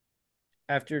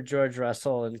 after George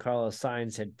Russell and Carlos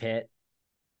Sainz had pit,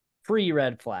 free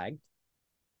red flag,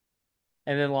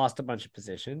 and then lost a bunch of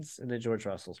positions, and then George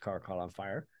Russell's car caught on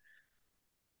fire.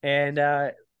 And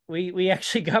we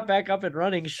actually got back up and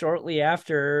running shortly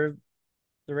after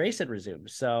the race had resumed.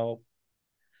 So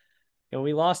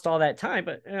we lost all that time,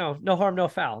 but no harm, no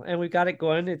foul, and we got it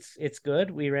going. It's good.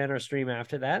 We ran our stream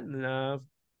after that, and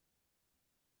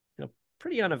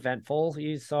pretty uneventful.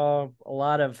 You saw a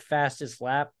lot of fastest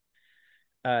lap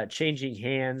changing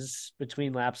hands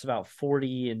between laps about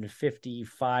 40 and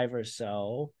 55 or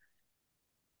so.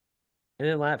 And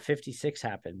then lap 56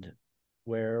 happened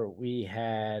where we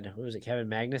had, what was it, Kevin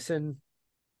Magnussen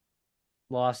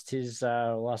lost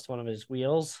one of his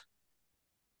wheels.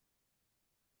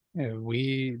 Yeah,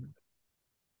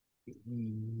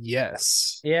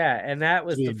 yes. Yeah, and that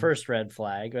was the We, first red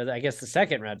flag, or I guess the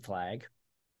second red flag.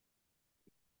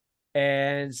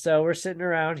 And so we're sitting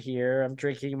around here. I'm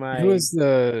drinking who my, was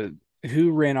the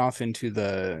who ran off into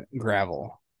the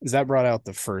gravel? Is that brought out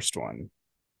the first one?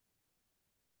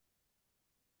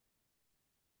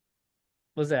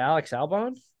 was it Alex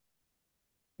Albon?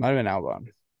 Might have been Albon.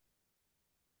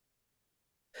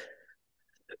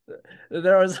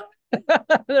 There was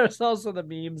there was also the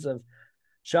memes of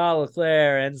Charles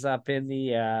Leclerc ends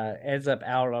up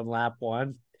out on lap 1,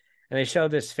 and they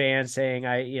showed this fan saying,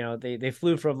 they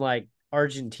flew from like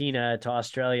Argentina to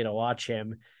Australia to watch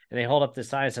him, and they hold up the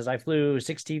sign that says, I flew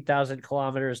 16,000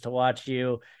 kilometers to watch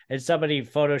you, and somebody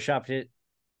photoshopped it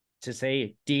to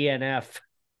say DNF.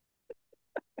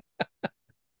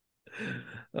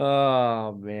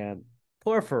 Oh man,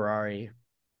 poor Ferrari.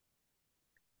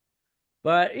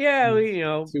 But yeah,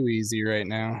 Too easy right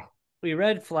now. we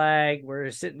red flag. We're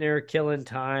sitting there killing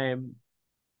time.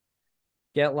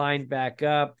 Get lined back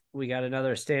up. We got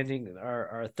another standing,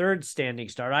 our third standing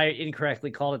start. I incorrectly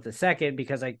called it the second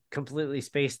because I completely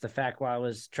spaced the fact while I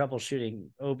was troubleshooting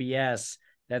OBS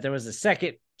that there was a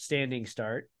second standing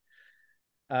start.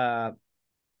 Uh,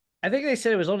 I think they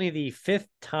said it was only the fifth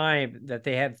time that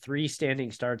they had three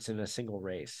standing starts in a single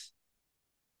race,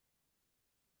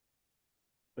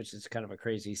 which is kind of a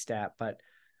crazy stat. But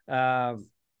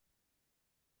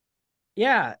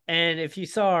yeah, and if you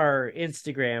saw our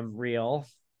Instagram reel,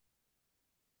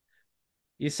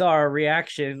 you saw our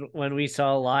reaction when we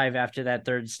saw live after that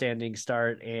third standing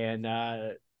start, and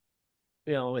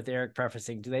with Eric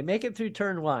prefacing, do they make it through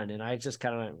turn 1? And I just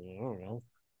kind of went, I don't know.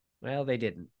 Well, they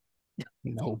didn't.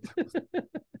 Nope.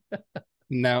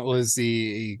 And that was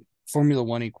the Formula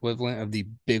One equivalent of the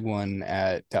big one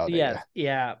at Yes, Talladega.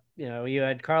 yeah. You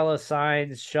had Carlos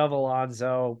Sainz shove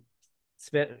Alonso.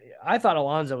 Spit. I thought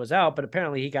Alonso was out, but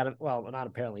apparently he got it. Well, not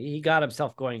apparently, he got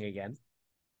himself going again.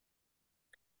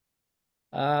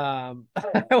 I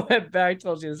went back.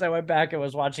 Told you this. I went back and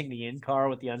was watching the in-car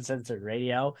with the uncensored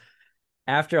radio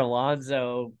after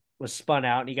Alonso was spun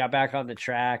out and he got back on the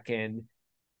track, and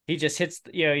he just hits,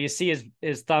 you see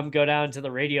his thumb go down to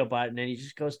the radio button, and he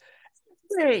just goes,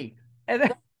 hey, and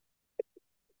then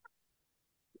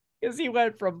because he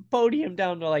went from podium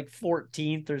down to like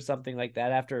 14th or something like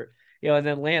that after, and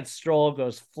then Lance Stroll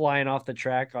goes flying off the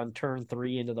track on turn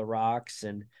 3 into the rocks.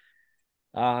 And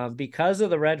because of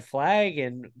the red flag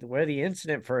and where the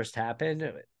incident first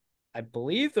happened, I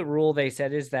believe the rule they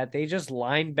said is that they just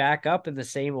line back up in the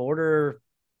same order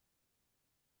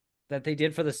that they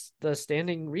did for the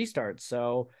standing restart.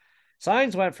 So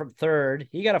Sainz went from third.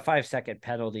 He got a 5-second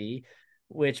penalty,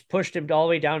 which pushed him all the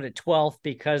way down to 12th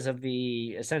because of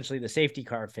essentially the safety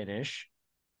car finish.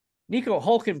 Nico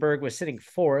Hulkenberg was sitting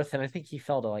fourth, and I think he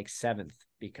fell to like 7th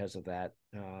because of that,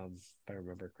 if I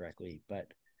remember correctly.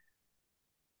 But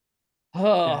Yeah.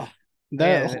 oh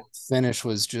That man, whole finish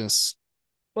was just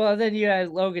well, then you had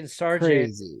Logan Sargent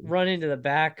crazy. run into the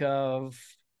back of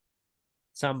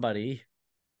somebody,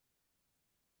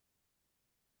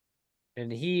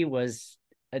 and he was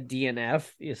a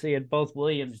DNF. You see, had both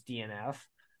Williams DNF.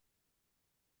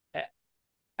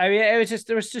 I mean, it was just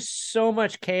there was just so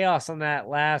much chaos on that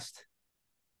last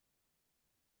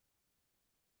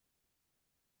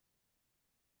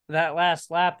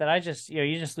lap that I just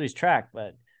you just lose track.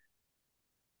 But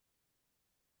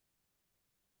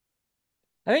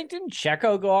I think didn't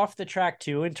Checo go off the track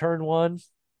too in turn one?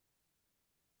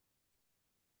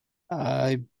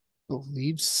 I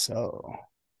believe so.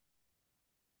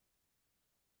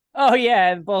 Oh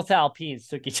yeah, and both Alpines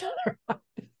took each other.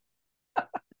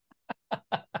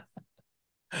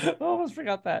 I almost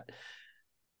forgot that.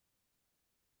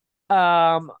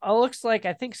 It looks like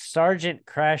I think Sargent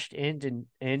crashed into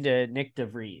Nick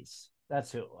DeVries.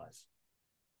 That's who it was.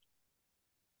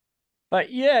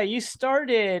 But yeah, you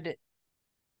started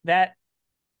that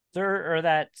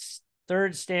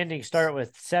third standing start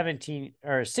with 17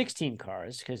 or 16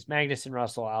 cars because Magnus and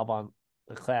Russell, Albon,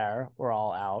 Leclerc were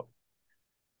all out.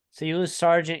 So you lose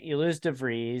Sargent, you lose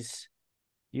DeVries,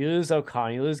 you lose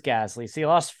Ocon, you lose Gasly. So you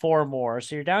lost four more.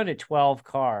 So you're down to 12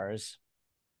 cars.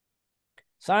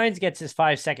 Sainz gets his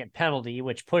 5-second penalty,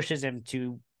 which pushes him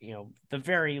to, the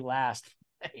very last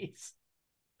place.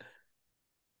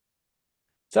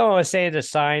 Someone was saying to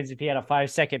Sainz if he had a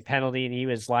 5-second penalty and he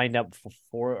was lined up for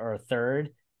fourth or third,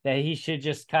 that he should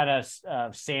just kind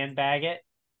of sandbag it.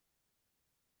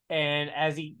 And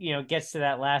as he, gets to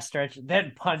that last stretch,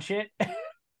 then punch it.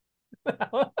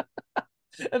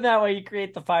 And that way you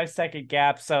create the 5-second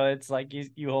gap. So it's like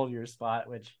you hold your spot,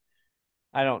 which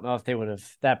I don't know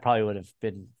if that probably would have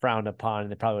been frowned upon.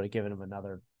 And they probably would have given him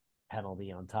another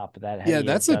penalty on top of that had Yeah, he have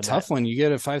that's a done that. tough one. You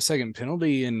get a 5 second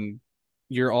penalty and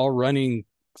you're all running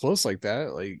close like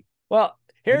that. Like, Well,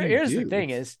 what do you here's the do? thing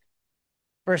is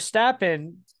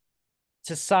Verstappen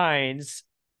to Sainz,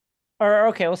 or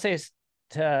okay, we'll say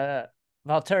to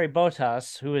Valtteri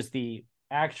Bottas, who is the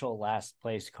actual last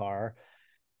place car,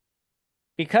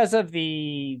 because of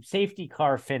the safety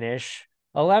car finish,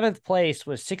 11th place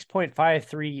was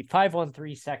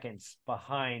 6.513 seconds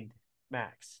behind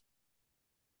Max.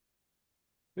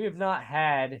 We have not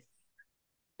had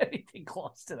anything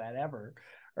close to that ever,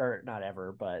 or not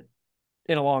ever, but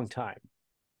in a long time.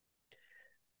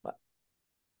 But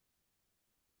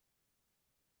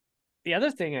the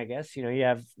other thing, I guess, you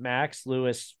have Max,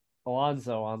 Lewis,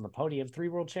 Alonso on the podium, 3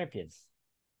 world champions.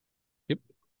 Yep.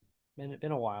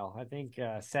 Been a while. I think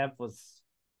Seb was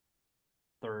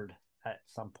third at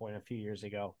some point a few years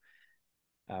ago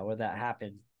where that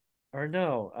happened. Or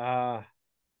no,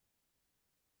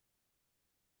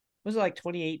 was it like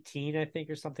 2018, I think,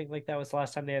 or something like that was the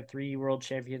last time they had 3 world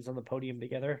champions on the podium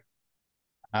together?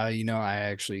 I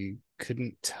actually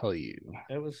couldn't tell you.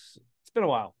 It's been a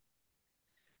while.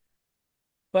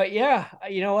 But yeah,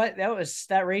 you know what?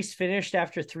 That race finished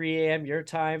after 3 a.m. your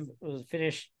time. It was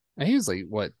finished. I think it was like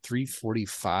what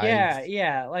 3:45. Yeah,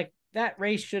 yeah. Like that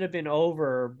race should have been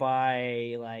over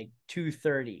by like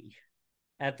 2:30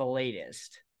 at the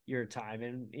latest your time.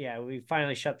 And yeah, we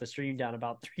finally shut the stream down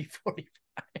about 3:45.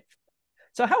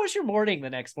 So how was your morning the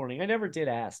next morning? I never did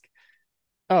ask.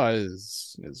 Oh, it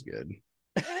was good.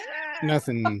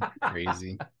 Nothing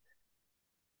crazy.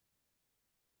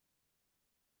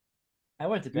 I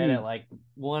went to bed at Mm, like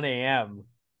 1 a.m.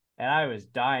 and I was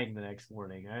dying the next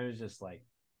morning. I was just like,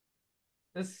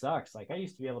 this sucks. Like I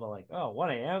used to be able to like, oh, 1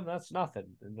 a.m. That's nothing.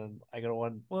 And then I go to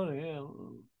 1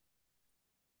 a.m.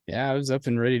 yeah, I was up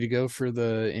and ready to go for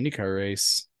the IndyCar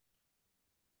race.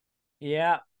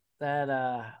 Yeah,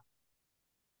 that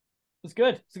was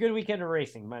good. It's a good weekend of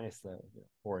racing, minus the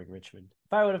boring Richmond.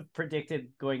 If I would have predicted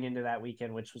going into that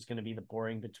weekend, which was going to be the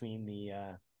boring between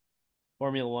the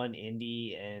Formula One,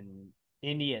 Indy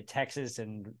at Texas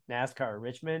and NASCAR at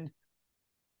Richmond,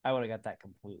 I would have got that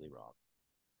completely wrong.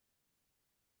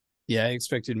 Yeah, I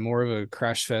expected more of a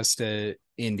crash fest at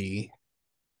Indy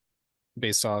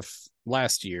based off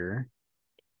last year.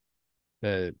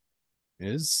 That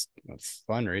is a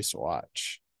fun race to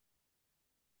watch.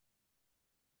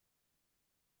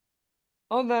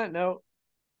 On that note,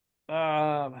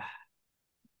 come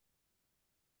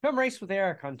race with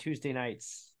Eric on Tuesday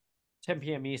nights, 10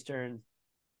 p.m. Eastern,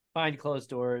 behind closed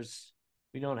doors.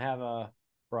 We don't have a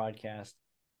broadcast.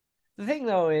 The thing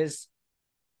though is,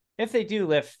 if they do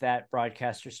lift that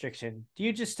broadcast restriction, do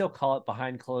you just still call it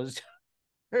behind closed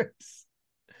doors?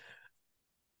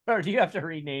 Or do you have to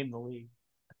rename the league?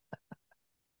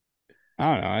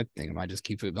 I don't know. I think I might just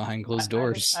keep it behind I, closed I think I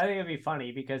doors. think it'd be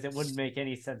funny because it wouldn't make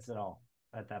any sense at all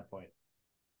at that point.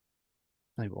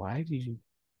 Like, why did you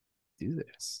do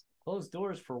this? Closed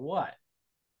doors for what?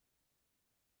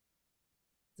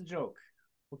 It's a joke.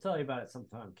 We'll tell you about it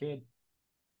sometime, kid.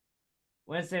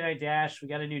 Wednesday night dash. We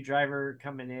got a new driver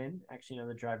coming in. Actually,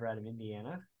 another driver out of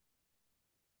Indiana.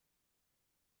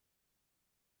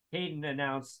 Caden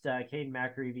announced Caden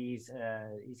McReevy's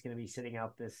he's going to be sitting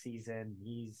out this season.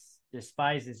 He's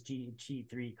despises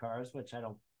G3 cars, which I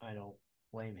don't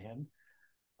blame him.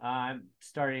 I'm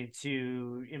starting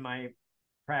to in my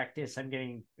practice. I'm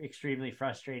getting extremely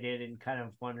frustrated and kind of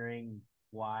wondering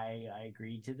why I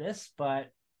agreed to this,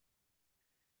 but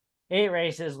 8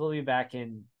 races. We'll be back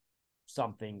in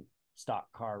something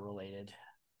stock car related.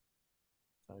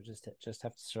 So just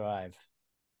have to survive.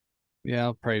 Yeah,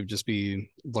 I'll probably just be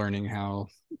learning how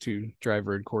to drive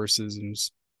road courses and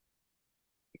just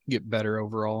get better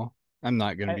overall. I'm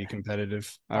not going to I be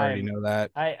competitive. I already I'm know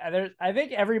that. I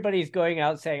think everybody's going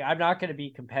out saying I'm not going to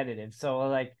be competitive. So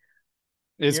like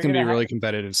It's you're going to be gonna a have really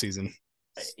competitive season.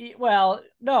 well,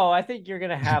 no, I think you're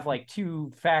gonna have like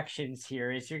two factions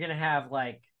here. Is you're gonna have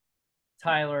like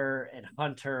Tyler and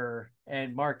Hunter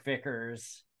and Mark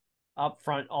Vickers up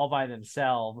front all by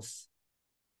themselves,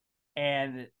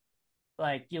 and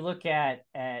like you look at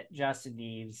Justin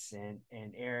Neves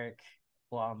and Eric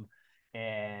Blum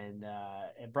and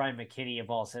Brian McKinney have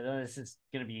all said, "Oh, this is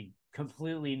going to be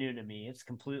completely new to me." It's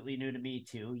completely new to me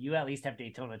too. You at least have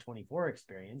Daytona 24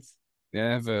 experience. Yeah,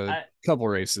 I have a I couple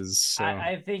races, I, so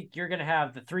I think you're going to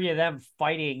have the three of them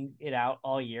fighting it out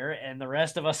all year, and the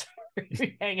rest of us are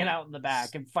hanging out in the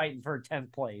back and fighting for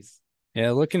 10th place.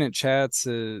 yeah. Looking at chats,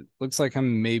 it looks like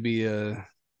I'm maybe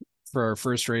for our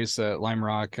first race at Lime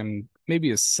Rock, and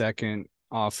maybe a second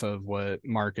off of what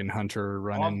Mark and Hunter are Oh,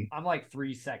 running. I'm like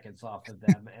 3 seconds off of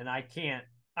them, and I can't.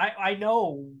 I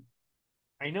know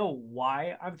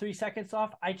why I'm 3 seconds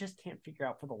off. I just can't figure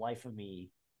out for the life of me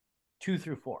 2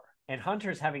 through 4. And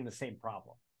Hunter's having the same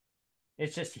problem.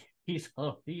 It's just he's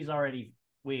already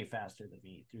way faster than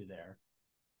me through there.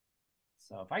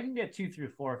 So if I can get 2 through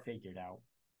 4 figured out,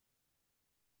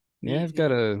 Yeah, the I've got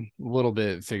the a little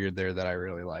bit figured there that I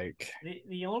really like.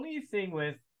 the only thing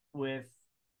with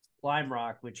Lime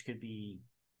Rock, which could be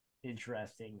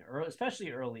interesting, or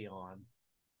especially early on,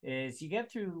 is you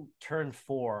get through turn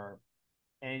 4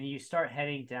 and you start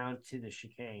heading down to the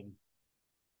chicane,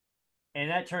 and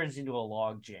that turns into a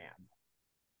log jam.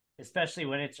 Especially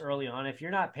when it's early on. If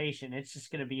you're not patient, it's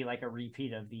just going to be like a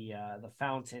repeat of the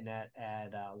fountain at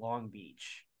Long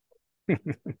Beach.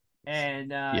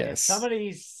 And if Yes.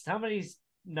 somebody's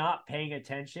not paying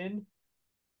attention,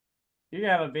 you're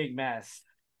gonna have a big mess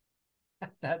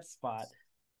that spot.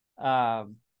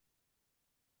 Um,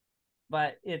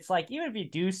 but it's like even if you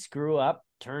do screw up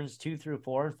turns 2 through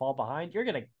 4 and fall behind, you're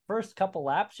gonna first couple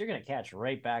laps, you're gonna catch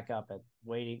right back up at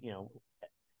waiting.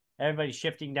 Everybody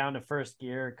shifting down to first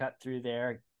gear, cut through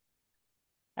there,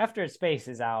 after it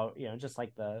spaces out, just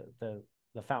like the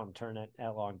fountain turn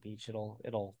at Long Beach, it'll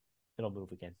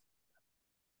move again.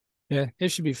 Yeah, it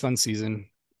should be a fun season.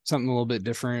 Something a little bit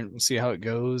different. We'll see how it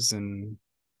goes and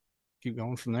keep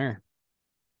going from there.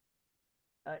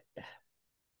 Uh,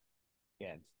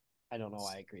 Again, I don't know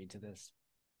why I agreed to this.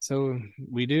 So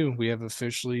we do. We have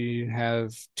officially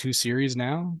have two series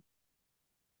now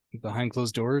behind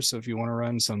closed doors. So if you want to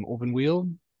run some open wheel,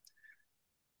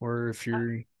 or if I,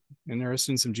 you're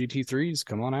interested in some GT3s,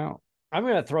 come on out. I'm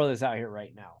going to throw this out here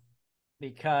right now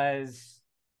because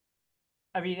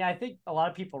I mean I think a lot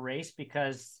of people race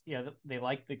because they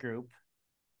like the group,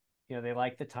 they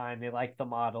like the time, they like the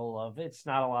model of it's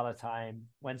not a lot of time.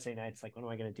 Wednesday nights, like when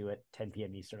am I going to do it? 10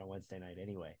 p.m. Eastern on Wednesday night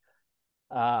anyway.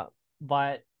 Uh,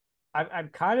 but I'm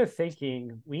kind of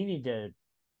thinking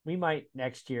we might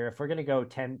next year, if we're going to go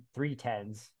 10 3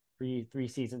 10s, three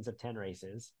seasons of 10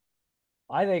 races.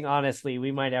 I think honestly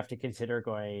we might have to consider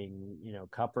going,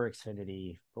 Cup or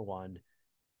Xfinity for one,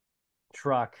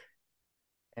 truck,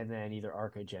 and then either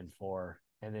Arca Gen 4,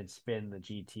 and then spin the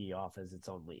GT off as its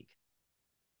own league.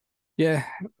 Yeah,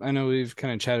 I know we've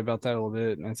kind of chatted about that a little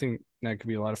bit, and I think that could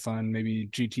be a lot of fun. Maybe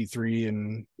GT3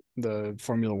 and the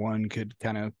Formula One could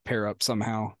kind of pair up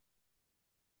somehow.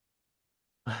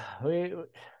 we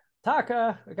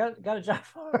Taka, I got a job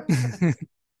for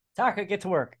Taka, get to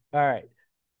work. All right.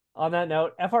 On that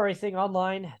note,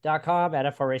 frracingonline.com,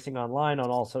 at frracingonline on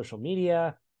all social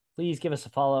media. Please give us a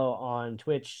follow on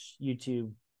Twitch,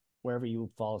 YouTube, wherever you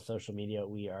follow social media.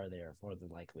 We are there more than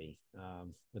likely,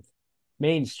 with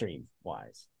mainstream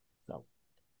wise. So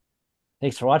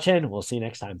thanks for watching. We'll see you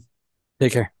next time.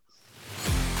 Take care.